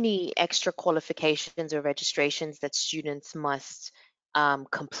there any extra qualifications or registrations that students must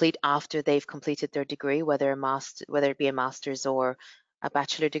complete after they've completed their degree, whether it be a master's or a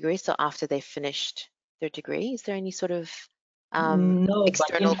bachelor degree? So after they've finished their degree, is there any sort of No, but in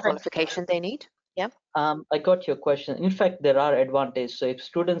external fact, qualification they need? Yeah. I got your question. In fact, there are advantages. So if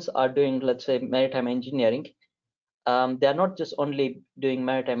students are doing, let's say, maritime engineering, they are not just only doing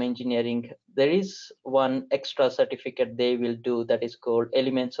maritime engineering. There is one extra certificate they will do that is called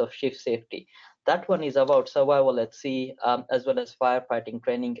Elements of Ship Safety. That one is about survival at sea, as well as firefighting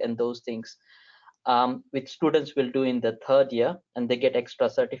training and those things, which students will do in the third year, and they get extra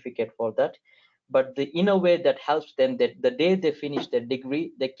certificate for that. But in a way that helps them that the day they finish their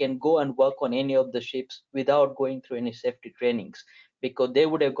degree, they can go and work on any of the ships without going through any safety trainings, because they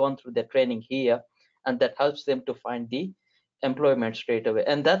would have gone through the training here, and that helps them to find the employment straight away.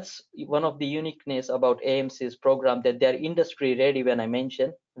 And that's one of the uniqueness about AMC's program, that they're industry ready. When I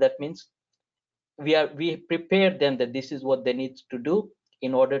mention that, means we prepare them that this is what they need to do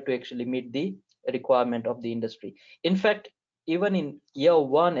in order to actually meet the requirement of the industry. In fact, even in year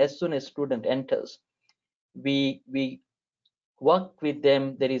one, as soon as student enters, we work with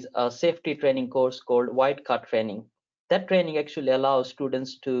them. There is a safety training course called white card training. That training actually allows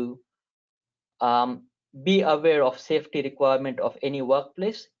students to be aware of safety requirement of any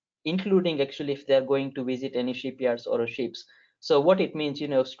workplace, including actually if they're going to visit any shipyards or ships. So what it means,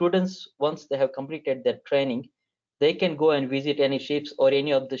 students, once they have completed that training, they can go and visit any ships or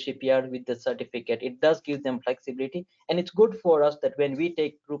any of the shipyard with the certificate. It does give them flexibility, and it's good for us that when we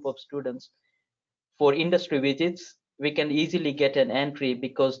take group of students for industry visits, we can easily get an entry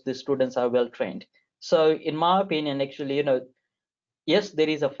because the students are well trained. So in my opinion, actually, yes, there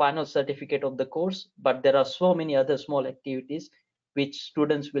is a final certificate of the course, but there are so many other small activities which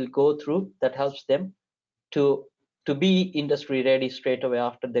students will go through that helps them to be industry ready straight away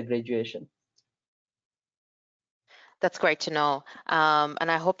after the graduation. That's great to know. And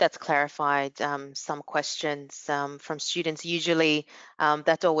I hope that's clarified some questions from students. Usually,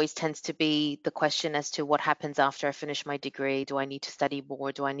 that always tends to be the question as to what happens after I finish my degree. Do I need to study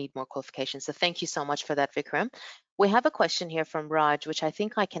more? Do I need more qualifications? So thank you so much for that, Vikram. We have a question here from Raj, which I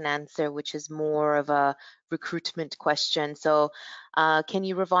think I can answer, which is more of a recruitment question. So can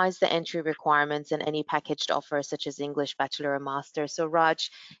you revise the entry requirements and any packaged offers such as English, Bachelor or Master? So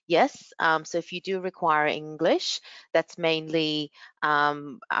Raj, yes. So if you do require English, that's mainly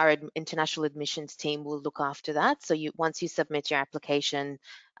our international admissions team will look after that. So once you submit your application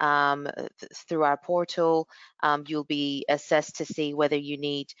through our portal, you'll be assessed to see whether you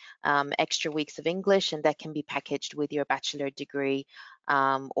need extra weeks of English, and that can be packaged with your bachelor degree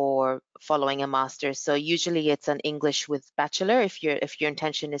or following a master's. So usually it's an English with bachelor if your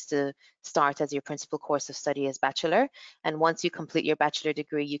intention is to start as your principal course of study as bachelor. And once you complete your bachelor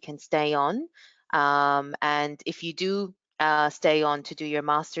degree, you can stay on. And if you do stay on to do your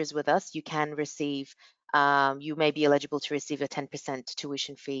master's with us, you can receive, you may be eligible to receive a 10%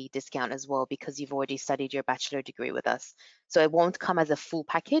 tuition fee discount as well, because you've already studied your bachelor degree with us. So it won't come as a full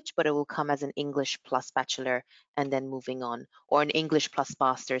package, but it will come as an English plus bachelor and then moving on, or an English plus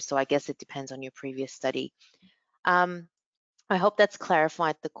master. So I guess it depends on your previous study. I hope that's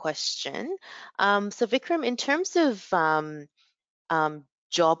clarified the question. So Vikram, in terms of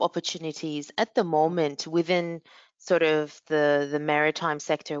job opportunities at the moment within sort of the maritime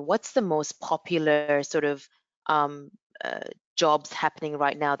sector? What's the most popular sort of um, jobs happening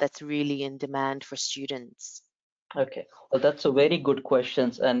right now that's really in demand for students? Okay, well, that's a very good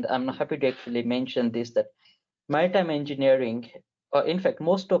question, and I'm happy to actually mention this, that maritime engineering, in fact,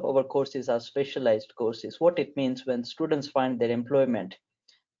 most of our courses are specialized courses. What it means, when students find their employment,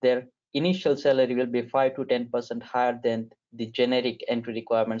 their initial salary will be 5 to 10% higher than the generic entry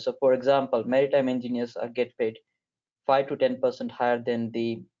requirement. So for example, maritime engineers are get paid 5 to 10% higher than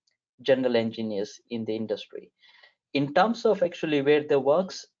the general engineers in the industry. In terms of actually where the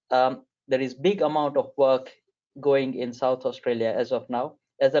works, there is big amount of work going in South Australia as of now.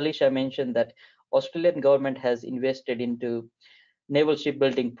 As Alicia mentioned, that Australian government has invested into naval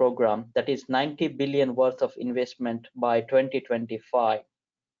shipbuilding program, that is 90 billion worth of investment by 2025.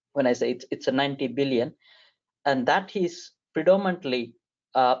 When I say it's a 90 billion, and that is predominantly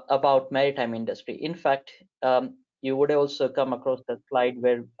about maritime industry. In fact, you would also come across the slide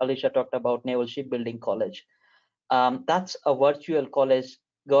where Alicia talked about Naval Shipbuilding College. That's a virtual college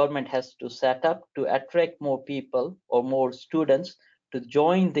government has to set up to attract more people or more students to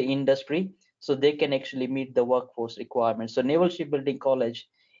join the industry, so they can actually meet the workforce requirements. So Naval Shipbuilding College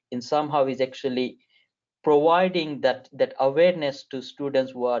in somehow is actually providing that awareness to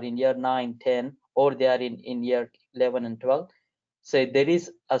students who are in year 9, 10, or they are in year 11 and 12. So there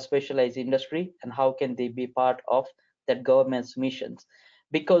is a specialized industry, and how can they be part of that government's missions?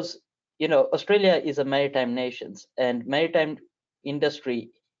 Because Australia is a maritime nation, and maritime industry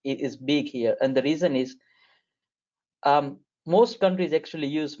is big here, and the reason is most countries actually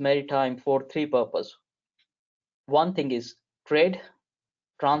use maritime for three purposes. One thing is trade,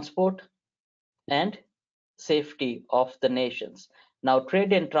 transport, and safety of the nations. Now,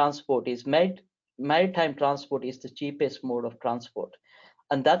 trade and transport is maritime transport is the cheapest mode of transport,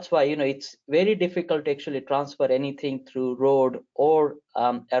 and that's why it's very difficult to actually transfer anything through road or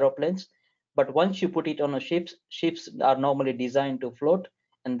aeroplanes. But once you put it on a ships are normally designed to float,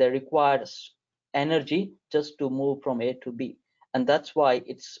 and they require energy just to move from A to B, and that's why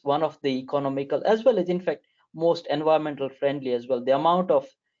it's one of the economical, as well as in fact most environmental friendly as well. The amount of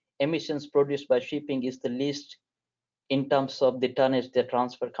emissions produced by shipping is the least in terms of the tonnage they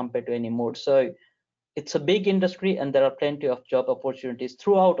transfer compared to any mode. So it's a big industry, and there are plenty of job opportunities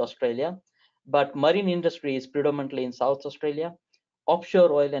throughout Australia, but marine industry is predominantly in South Australia.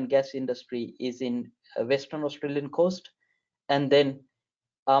 Offshore oil and gas industry is in Western Australian coast, and then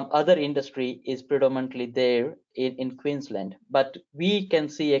other industry is predominantly there in Queensland. But we can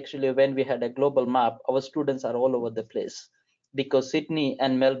see actually, when we had a global map, our students are all over the place, because Sydney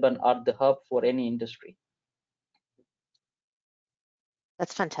and Melbourne are the hub for any industry.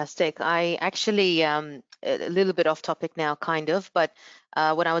 That's fantastic. I actually, a little bit off topic now, kind of, but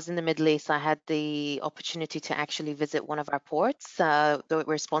when I was in the Middle East, I had the opportunity to actually visit one of our ports that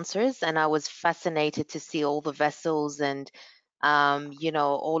we're sponsors, and I was fascinated to see all the vessels and,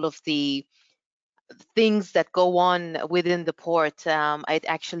 all of the things that go on within the port. It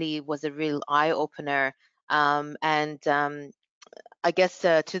actually was a real eye opener. And I guess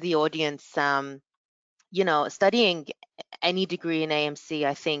to the audience, studying any degree in AMC,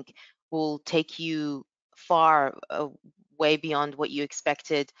 I think, will take you far, way beyond what you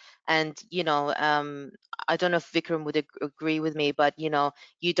expected. And, I don't know if Vikram would agree with me, but,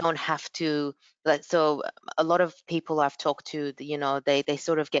 you don't have to, so a lot of people I've talked to, they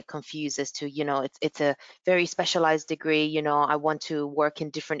sort of get confused as to, it's a very specialized degree. I want to work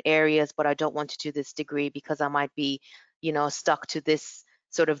in different areas, but I don't want to do this degree because I might be, stuck to this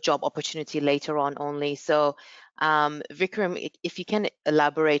sort of job opportunity later on only. So Vikram, if you can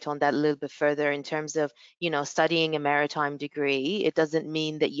elaborate on that a little bit further in terms of, studying a maritime degree, it doesn't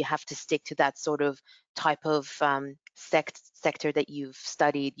mean that you have to stick to that sort of type of sector that you've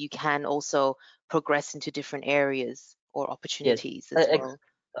studied. You can also progress into different areas or opportunities as well.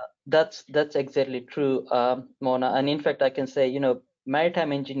 That's exactly true, Mona. And in fact, I can say,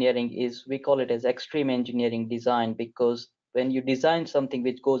 maritime engineering is, we call it as extreme engineering design, because when you design something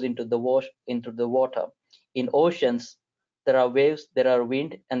which goes into the water, in oceans, there are waves, there are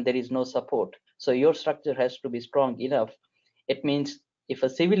wind, and there is no support. So your structure has to be strong enough. It means if a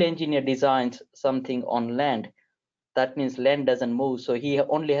civil engineer designs something on land, that means land doesn't move, so he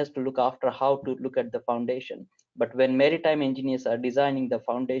only has to look after how to look at the foundation. But when maritime engineers are designing the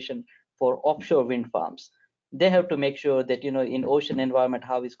foundation for offshore wind farms, they have to make sure that in ocean environment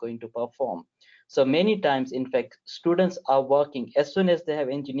how it's going to perform. So many times, in fact, students are working, as soon as they have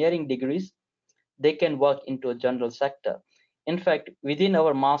engineering degrees, they can work into a general sector. In fact, within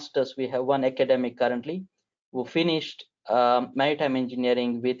our masters, we have one academic currently who finished maritime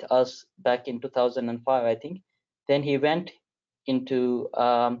engineering with us back in 2005, I think. Then he went into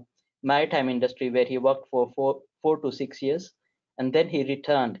maritime industry where he worked for 4 to 6 years, and then he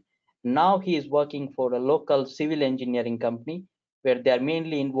returned. Now he is working for a local civil engineering company where they are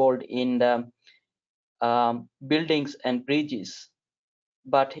mainly involved in the buildings and bridges.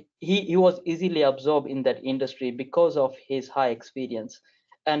 But he was easily absorbed in that industry because of his high experience.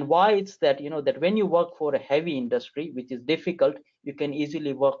 And why it's that, that when you work for a heavy industry, which is difficult, you can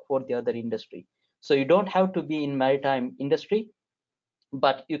easily work for the other industry. So you don't have to be in maritime industry,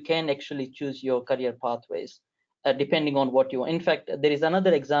 but you can actually choose your career pathways depending on what you want. In fact, there is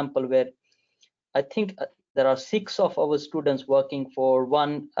another example where I think there are 6 of our students working for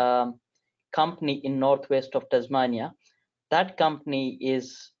one company in northwest of Tasmania. That company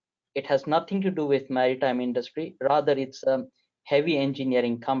it has nothing to do with maritime industry. Rather, it's a heavy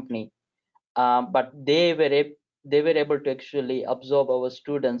engineering company. But they were able to actually absorb our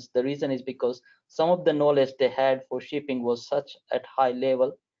students. The reason is because some of the knowledge they had for shipping was such at high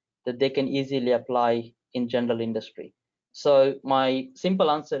level that they can easily apply in general industry. So my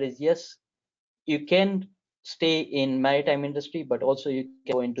simple answer is yes, you can stay in maritime industry, but also you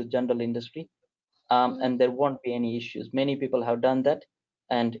can go into general industry, and there won't be any issues. Many people have done that,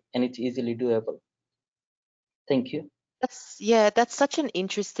 and it's easily doable. Thank you. That's such an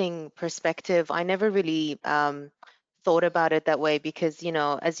interesting perspective. I never really thought about it that way because,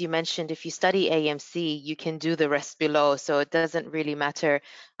 as you mentioned, if you study AMC, you can do the rest below, so it doesn't really matter.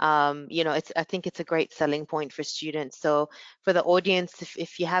 I think it's a great selling point for students. So for the audience,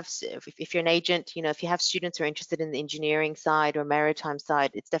 if you're an agent, if you have students who are interested in the engineering side or maritime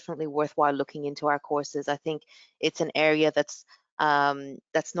side, it's definitely worthwhile looking into our courses. I think it's an area that's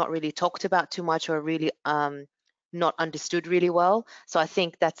not really talked about too much or really not understood really well. So I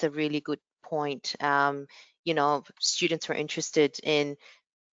think that's a really good point. Students who are interested in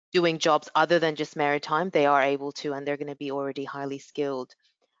doing jobs other than just maritime, they are able to, and they're going to be already highly skilled.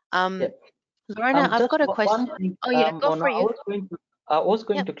 Yeah. Lorena, I've Just got a question. one thing, Oh yeah, go Mona, for you. I was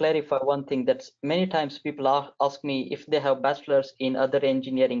going Yep, to clarify one thing. That's many times people ask me if they have bachelors in other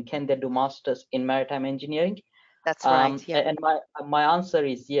engineering, can they do masters in maritime engineering? that's right. Yeah. And my answer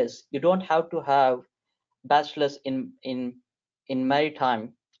is yes. You don't have to have bachelors in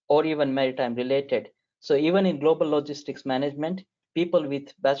maritime or even maritime related. So even in global logistics management, people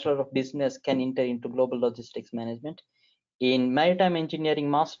with bachelor of business can enter into global logistics management. In maritime engineering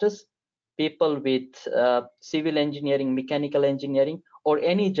masters, people with civil engineering, mechanical engineering, or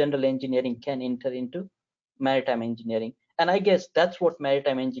any general engineering can enter into maritime engineering. And I guess that's what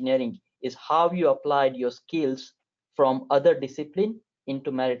maritime engineering is, how you applied your skills from other discipline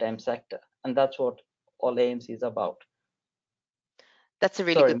into maritime sector. And that's what all AMC is about. That's a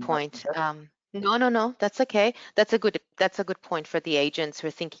really Sorry, good Mona. point. No, that's okay. That's a good point for the agents who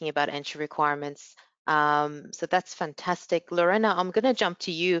are thinking about entry requirements. So that's fantastic. Lorena, I'm going to jump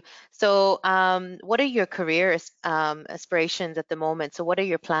to you. So what are your career aspirations at the moment? So what are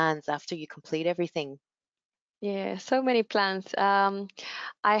your plans after you complete everything? Yeah, so many plans.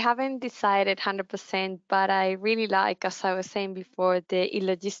 I haven't decided 100%, but I really like, as I was saying before, the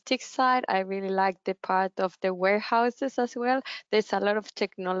logistics side. I really like the part of the warehouses as well. There's a lot of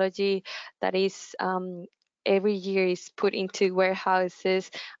technology that is every year is put into warehouses,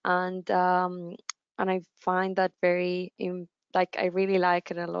 and I find that like I really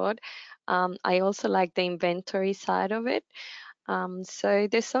like it a lot. I also like the inventory side of it. So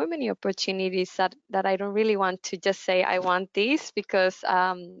there's so many opportunities that I don't really want to just say I want this, because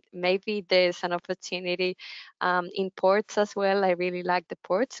maybe there's an opportunity in ports as well. I really like the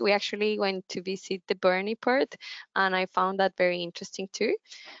ports. We actually went to visit the Burney port, and I found that very interesting too.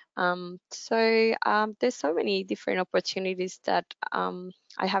 There's so many different opportunities that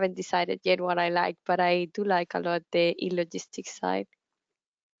I haven't decided yet what I like, but I do like a lot the e-logistics side.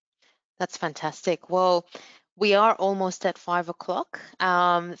 That's fantastic. Well, we are almost at 5 o'clock.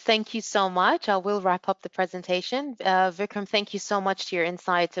 Thank you so much. I will wrap up the presentation. Vikram, thank you so much to your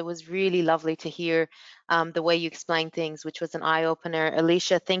insights. It was really lovely to hear the way you explained things, which was an eye-opener.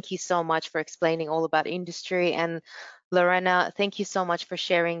 Alicia, thank you so much for explaining all about industry. And Lorena, thank you so much for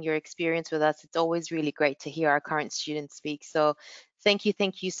sharing your experience with us. It's always really great to hear our current students speak. So thank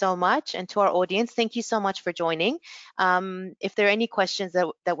you so much. And to our audience, thank you so much for joining. If there are any questions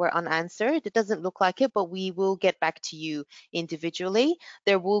that were unanswered, it doesn't look like it, but we will get back to you individually.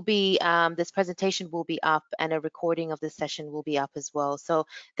 There will be, this presentation will be up, and a recording of this session will be up as well. So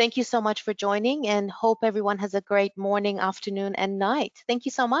thank you so much for joining, and hope everyone has a great morning, afternoon, and night. Thank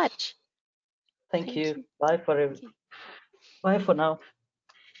you so much. Thank you. Bye for now.